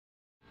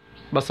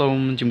bà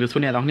xong chúng tôi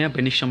xuống này đó nhé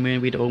bên trong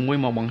video mới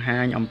một bằng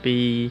hai nhầm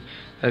pi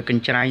kinh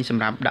trái sầm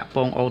rạp đã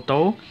phong ô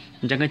tô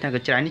chẳng cái thằng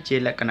kinh trái này chỉ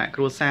là cái này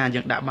cruza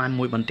chẳng đã ban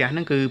mùi bẩn tét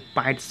nó cứ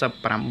bay sập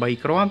làm bay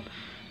crop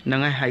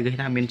nâng hay cái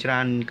thằng bên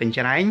trái kinh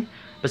trái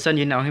bữa sau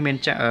như nào hay bên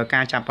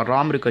ca chạm vào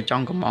rom rồi có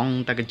trong cái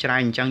mong ta kinh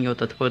trái chẳng nhiều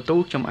từ thưa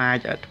tú trong ai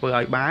thưa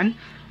ai bán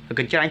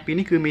kinh trái pin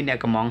này cứ mình nè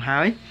cái mong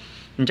hái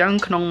chẳng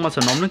không mà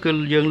sản nóng nó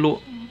cứ dương lụa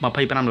mà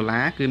pay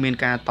 $5 คือមាន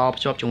ការតប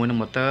ភ្ជាប់ជាមួយនឹង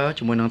motor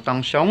ជាមួយនឹងត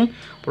ង់សុង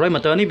ព្រោះ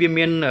motor នេះវា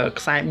មាន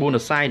ខ្សែ4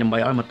ខ្សែដើម្បី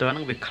ឲ្យ motor ហ្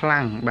នឹងវាខ្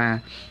លាំងបាទ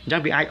អញ្ចឹ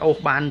ងវាអាចអូស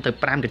បានទៅ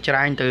5កញ្ច្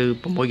រែងទៅ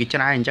6កញ្ច្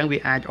រែងអញ្ចឹងវា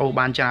អាចអូស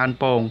បានច្រើន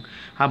ពង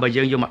ហើយបើ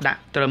យើងយកមកដាក់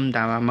ត្រឹម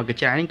តែមួយកញ្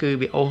ច្រែងនេះគឺ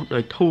វាអូសដោ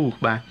យធូរ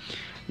បាទ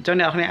អញ្ចឹង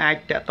អ្នកនរគ្នាអាច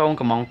តាក់ទង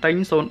កំងទិញ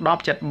010 73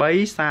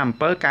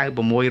 37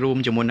 96រួម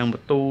ជាមួយនឹងប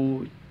ន្ទូ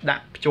ដា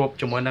ក់ភ្ជាប់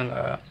ជាមួយនឹង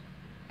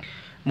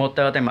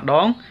motor តែម្ដ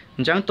ងអ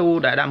ញ្ចឹងទូ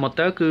ដែលដាក់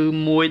motor គឺ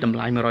មួយតម្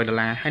លៃ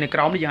$100ហើយនៅក្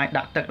រោមនេះយើងអាច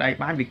ដាក់ទឹកដែរ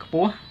បានវាខ្ព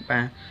ស់បា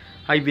ទ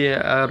ហើយវា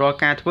រាល់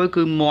ការធ្វើ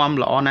គឺមាំ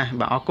ល្អណាស់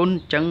បាទអរគុណ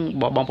អញ្ចឹង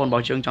បងប្អូនប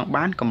ងជើងចង់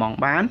បានកំង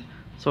បាន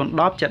010 73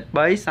 37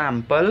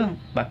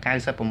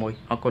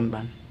 96អរគុណ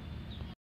បាទ